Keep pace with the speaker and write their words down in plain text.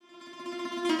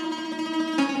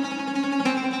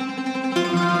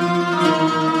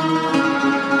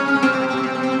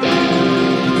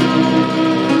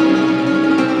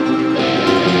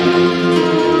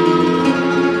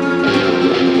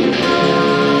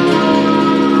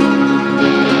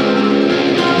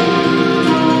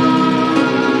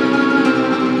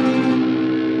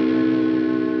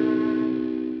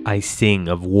I sing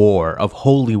of war, of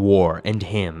holy war, and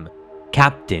him,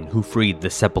 captain who freed the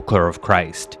sepulchre of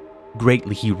Christ.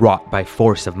 Greatly he wrought by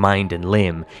force of mind and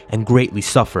limb, and greatly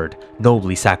suffered,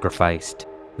 nobly sacrificed.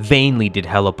 Vainly did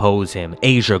hell oppose him,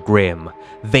 Asia grim,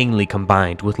 vainly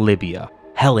combined with Libya,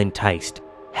 hell enticed.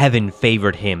 Heaven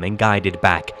favored him and guided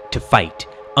back to fight,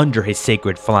 under his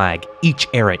sacred flag, each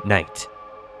errant knight.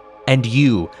 And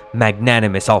you,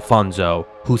 magnanimous Alfonso,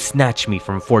 who snatch me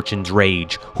from fortune's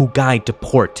rage, who guide to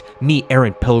port, me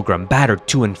errant pilgrim, battered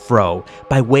to and fro,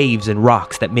 by waves and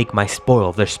rocks that make my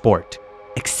spoil their sport.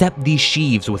 Accept these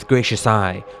sheaves with gracious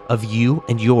eye, of you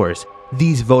and yours,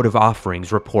 these votive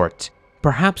offerings report.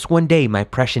 Perhaps one day my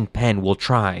prescient pen will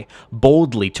try,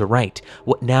 boldly to write,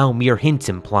 what now mere hints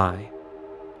imply.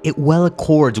 It well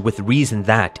accords with reason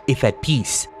that, if at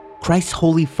peace, Christ's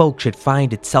holy folk should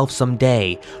find itself some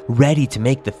day ready to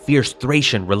make the fierce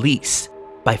Thracian release,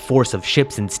 by force of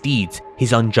ships and steeds,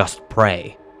 his unjust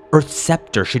prey. Earth's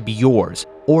scepter should be yours,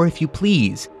 or if you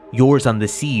please, yours on the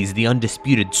seas the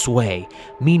undisputed sway.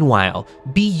 Meanwhile,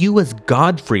 be you as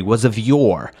Godfrey was of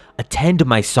yore, attend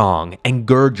my song and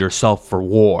gird yourself for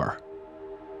war.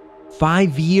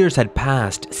 5 years had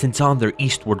passed since on their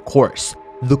eastward course,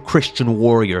 the Christian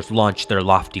warriors launched their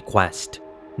lofty quest.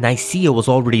 Nicaea was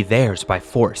already theirs by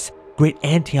force, great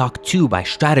Antioch too by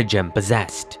stratagem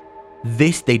possessed.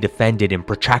 This they defended in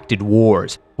protracted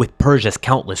wars with Persia's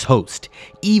countless host,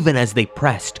 even as they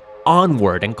pressed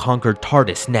onward and conquered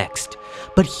Tardis next.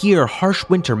 But here harsh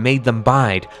winter made them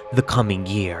bide the coming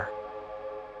year.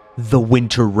 The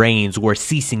winter rains were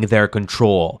ceasing their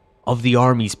control of the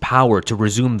army's power to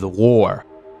resume the war,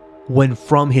 when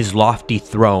from his lofty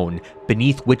throne,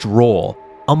 beneath which roll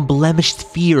unblemished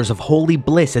spheres of holy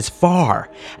bliss as far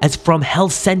as from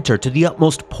hell's center to the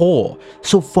utmost pole,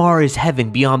 so far is heaven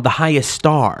beyond the highest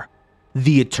star,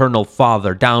 the eternal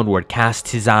Father downward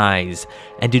casts his eyes,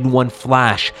 and in one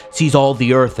flash sees all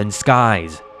the earth and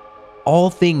skies. All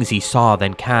things he saw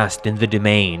then cast in the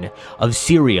domain of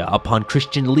Syria upon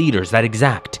Christian leaders that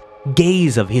exact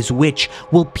gaze of his which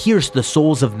will pierce the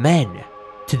souls of men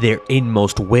to their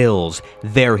inmost wills.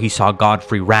 There he saw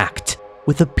Godfrey racked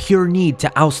with a pure need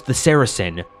to oust the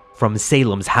Saracen from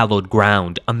Salem's hallowed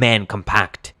ground, a man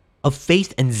compact of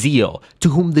faith and zeal, to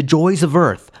whom the joys of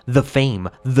earth, the fame,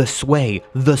 the sway,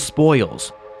 the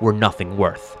spoils were nothing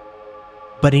worth.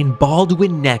 But in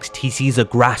Baldwin next he sees a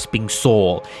grasping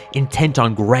soul, intent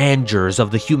on grandeurs of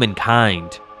the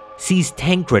humankind, sees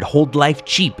Tancred hold life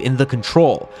cheap in the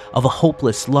control of a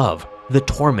hopeless love, the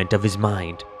torment of his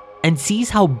mind, and sees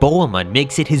how Bohemond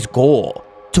makes it his goal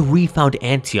to refound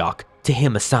Antioch to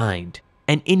him assigned,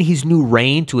 and in his new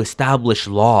reign to establish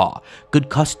law, good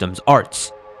customs,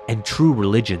 arts, and true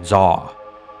religion's awe.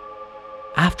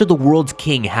 After the world's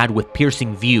king had with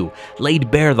piercing view laid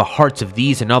bare the hearts of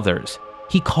these and others,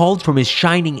 he called from his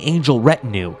shining angel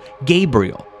retinue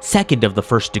Gabriel, second of the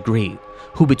first degree,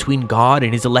 who between God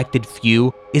and his elected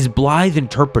few is blithe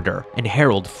interpreter and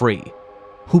herald free,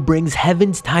 who brings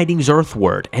heaven's tidings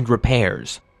earthward and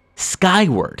repairs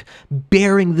skyward,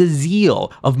 bearing the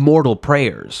zeal of mortal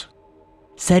prayers.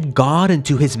 Said God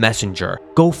unto his messenger,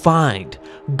 go find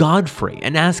Godfrey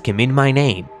and ask him in my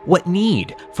name, what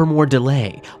need for more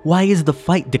delay? Why is the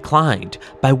fight declined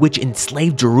by which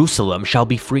enslaved Jerusalem shall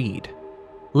be freed?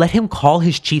 Let him call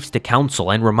his chiefs to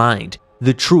council and remind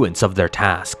the truance of their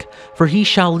task, for he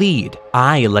shall lead.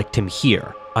 I elect him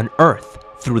here on earth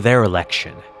through their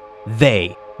election.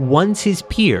 They, once his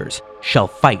peers, shall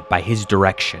fight by his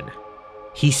direction.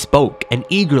 He spoke, and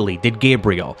eagerly did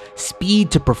Gabriel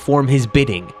speed to perform his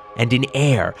bidding, and in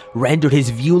air rendered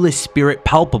his viewless spirit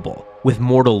palpable with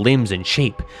mortal limbs and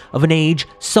shape of an age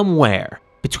somewhere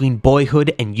between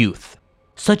boyhood and youth.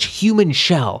 Such human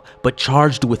shell, but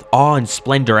charged with awe and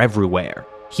splendor everywhere,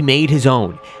 he made his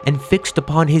own, and fixed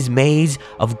upon his maze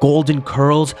of golden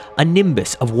curls a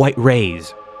nimbus of white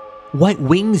rays. White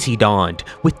wings he donned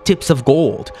with tips of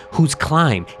gold, whose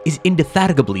climb is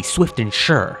indefatigably swift and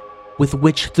sure, with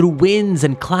which through winds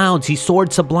and clouds he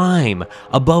soared sublime,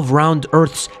 above round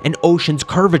earth's and ocean's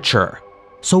curvature.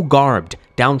 So garbed,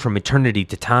 down from eternity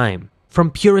to time, from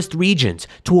purest regions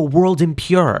to a world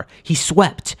impure, he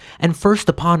swept, and first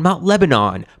upon Mount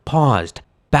Lebanon paused,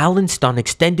 balanced on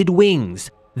extended wings.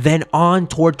 Then on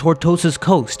toward Tortosa's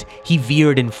coast he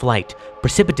veered in flight,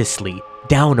 precipitously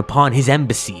down upon his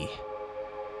embassy.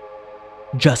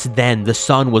 Just then the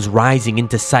sun was rising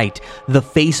into sight, the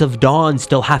face of dawn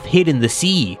still half hid in the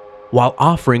sea. While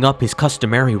offering up his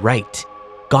customary rite,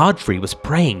 Godfrey was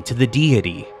praying to the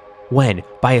deity, when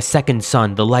by a second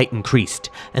sun the light increased,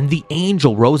 and the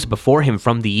angel rose before him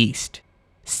from the east,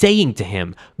 saying to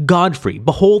him, Godfrey,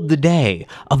 behold the day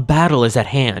of battle is at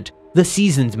hand. The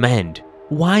seasons mend.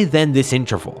 Why then this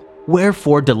interval?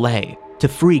 Wherefore delay to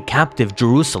free captive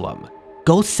Jerusalem?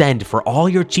 Go send for all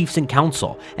your chiefs in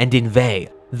council, and inveigh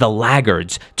the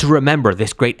laggards to remember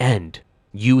this great end.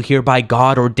 You hereby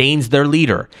God ordains their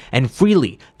leader, and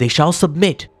freely they shall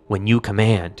submit when you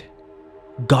command.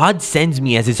 God sends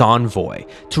me as his envoy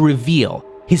to reveal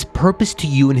his purpose to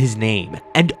you in his name.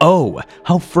 And oh,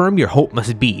 how firm your hope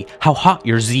must be, how hot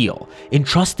your zeal,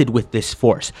 entrusted with this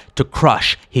force to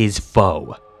crush his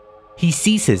foe. He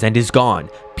ceases and is gone,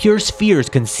 pure spheres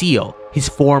conceal his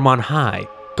form on high,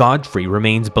 Godfrey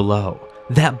remains below.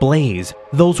 That blaze,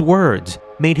 those words,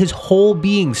 made his whole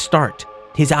being start,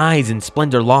 his eyes in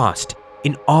splendor lost,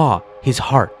 in awe his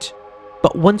heart.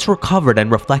 But once recovered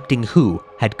and reflecting who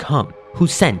had come, who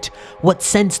sent, what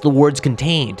sense the words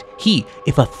contained, he,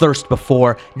 if athirst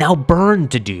before, now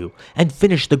burned to do, and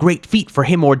finish the great feat for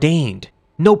him ordained.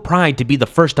 No pride to be the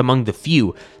first among the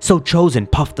few, so chosen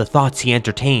puffed the thoughts he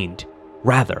entertained.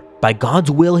 Rather, by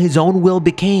God's will his own will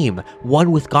became,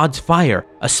 one with God's fire,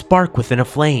 a spark within a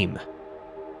flame.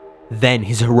 Then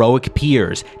his heroic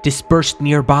peers, dispersed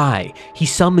nearby, he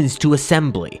summons to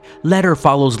assembly. Letter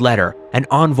follows letter, and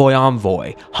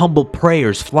envoy, humble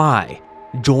prayers fly.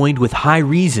 Joined with high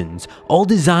reasons, all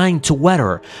designed to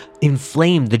wetter,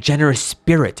 inflame the generous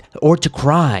spirit, or to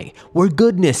cry, where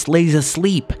goodness lays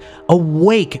asleep,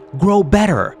 awake, grow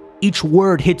better. Each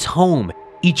word hits home,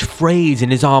 each phrase in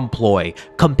his employ,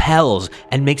 compels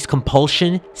and makes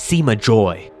compulsion seem a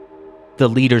joy. The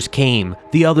leaders came,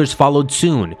 the others followed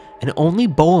soon, and only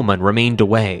Bohemond remained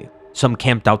away. Some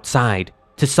camped outside,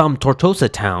 to some Tortosa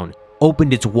town,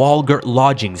 opened its wall-girt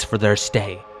lodgings for their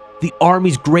stay. The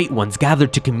army's great ones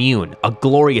gathered to commune, a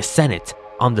glorious senate,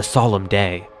 on the solemn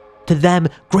day. To them,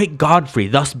 great Godfrey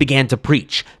thus began to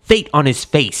preach, fate on his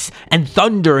face, and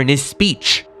thunder in his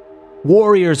speech.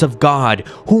 Warriors of God,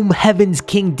 whom heaven's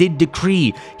king did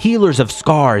decree, healers of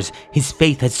scars, his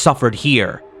faith has suffered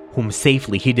here, whom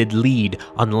safely he did lead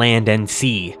on land and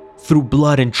sea, through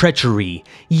blood and treachery,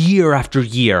 year after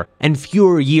year, and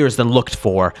fewer years than looked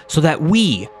for, so that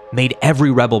we made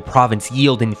every rebel province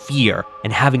yield in fear,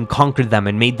 and having conquered them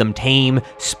and made them tame,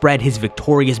 spread his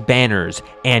victorious banners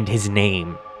and his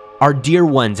name. Our dear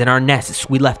ones and our nests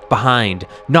we left behind,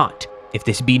 not, if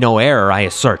this be no error I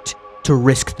assert, to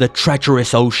risk the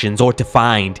treacherous oceans, or to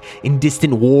find, in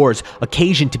distant wars,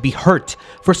 occasion to be hurt,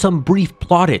 for some brief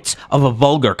plaudits of a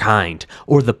vulgar kind,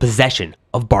 or the possession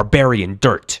of barbarian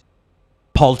dirt.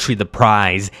 Paltry the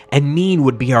prize, and mean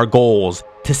would be our goals,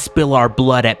 to spill our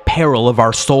blood at peril of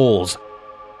our souls.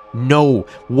 No,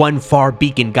 one far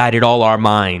beacon guided all our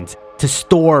minds, to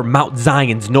store Mount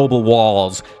Zion's noble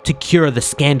walls, to cure the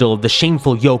scandal of the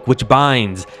shameful yoke which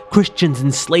binds Christians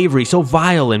in slavery so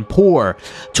vile and poor,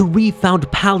 to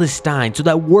refound Palestine so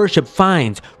that worship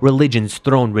finds religion's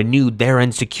throne renewed there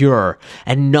and secure,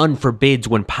 and none forbids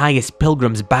when pious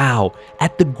pilgrims bow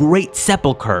at the great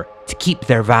sepulchre to keep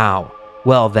their vow.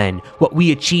 Well then, what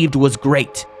we achieved was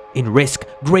great, in risk,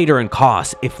 greater in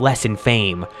cost, if less in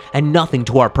fame, and nothing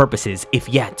to our purposes, if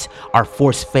yet our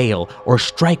force fail, or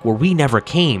strike where we never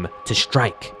came to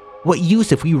strike. What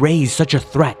use if we raise such a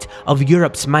threat of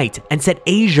Europe's might, and set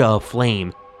Asia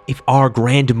aflame, if our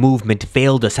grand movement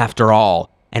failed us after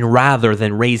all, and rather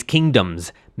than raise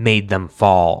kingdoms, made them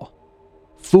fall?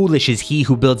 Foolish is he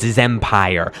who builds his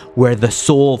empire, where the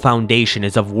sole foundation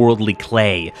is of worldly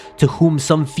clay, to whom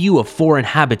some few of foreign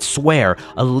habits swear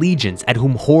allegiance, at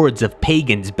whom hordes of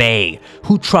pagans bay,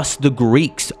 who trusts the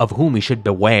Greeks, of whom he should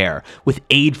beware, with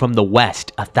aid from the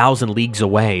west 1,000 leagues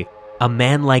away. A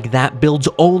man like that builds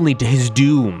only to his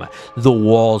doom. The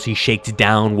walls he shakes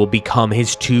down will become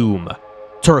his tomb.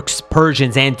 Turks,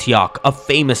 Persians, Antioch, a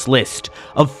famous list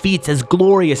of feats as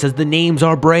glorious as the names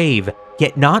are brave,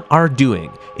 yet not our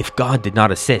doing, if God did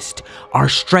not assist. Our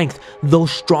strength, though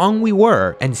strong we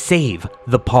were, and save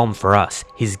the palm for us,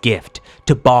 his gift,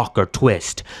 to balk or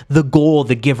twist. The goal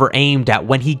the giver aimed at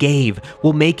when he gave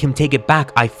will make him take it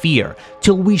back, I fear,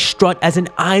 till we strut as an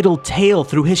idle tale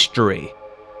through history.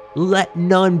 Let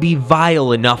none be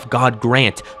vile enough, God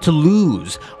grant, to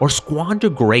lose or squander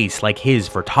grace like his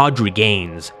for tawdry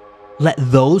gains. Let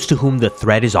those to whom the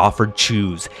thread is offered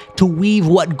choose to weave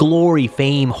what glory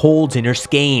fame holds in her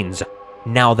skeins.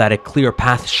 Now that a clear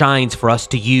path shines for us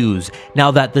to use,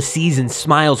 now that the season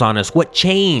smiles on us, what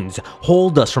chains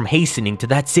hold us from hastening to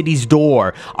that city's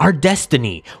door? Our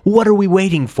destiny, what are we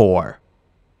waiting for?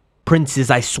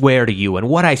 Princes, I swear to you, and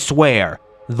what I swear,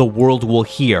 the world will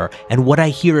hear, and what I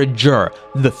hear adjure,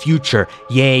 the future,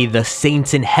 yea, the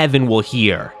saints in heaven will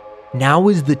hear. Now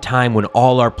is the time when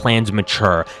all our plans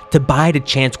mature, to bide a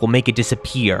chance will make it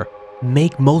disappear,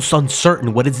 make most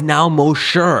uncertain what is now most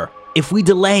sure. If we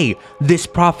delay, this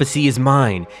prophecy is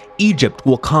mine. Egypt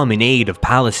will come in aid of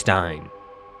Palestine."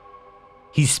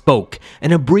 He spoke,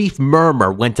 and a brief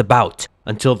murmur went about,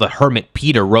 until the hermit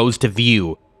Peter rose to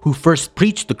view, who first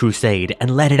preached the crusade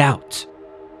and led it out,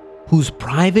 whose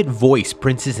private voice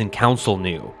princes in council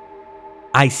knew.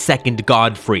 "I second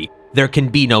Godfrey, there can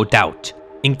be no doubt.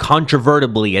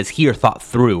 Incontrovertibly as here thought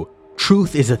through,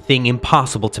 truth is a thing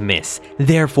impossible to miss,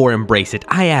 therefore embrace it.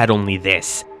 I add only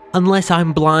this. Unless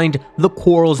I'm blind, the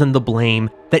quarrels and the blame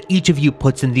that each of you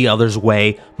puts in the other's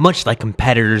way, much like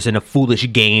competitors in a foolish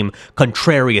game,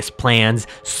 contrarious plans,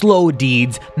 slow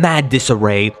deeds, mad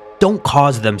disarray, don't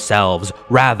cause themselves.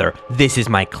 Rather, this is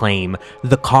my claim.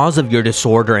 The cause of your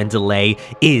disorder and delay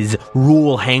is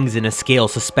rule hangs in a scale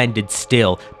suspended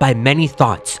still by many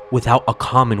thoughts without a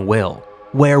common will.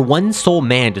 Where one sole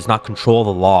man does not control the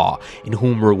law, in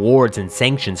whom rewards and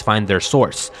sanctions find their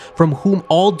source, from whom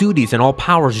all duties and all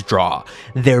powers draw,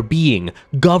 their being,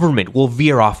 government will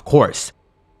veer off course.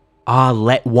 Ah,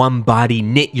 let one body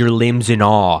knit your limbs in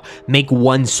awe, make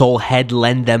one sole head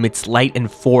lend them its light and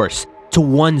force, to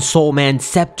one sole man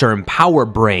scepter and power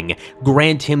bring,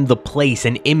 grant him the place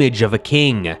and image of a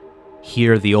king.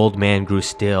 Here the old man grew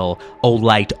still. O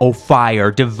light, O fire,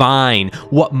 divine,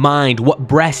 what mind, what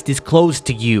breast is closed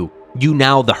to you? You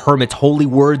now the hermit's holy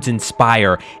words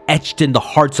inspire, etched in the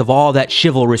hearts of all that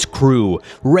chivalrous crew.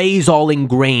 Raise all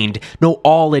ingrained, know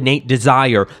all innate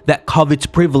desire, that covets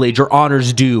privilege or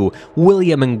honors due.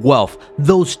 William and Guelph,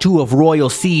 those two of royal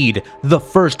seed, the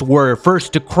first were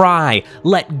first to cry,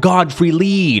 let Godfrey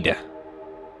lead.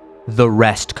 The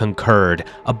rest concurred.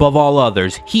 Above all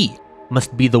others, he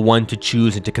must be the one to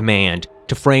choose and to command,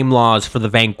 to frame laws for the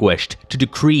vanquished, to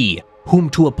decree whom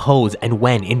to oppose and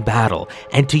when in battle,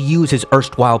 and to use his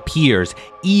erstwhile peers,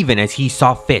 even as he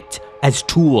saw fit, as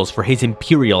tools for his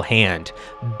imperial hand,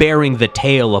 bearing the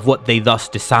tale of what they thus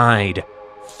decide.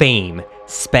 Fame,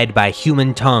 sped by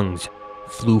human tongues,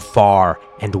 flew far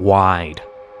and wide.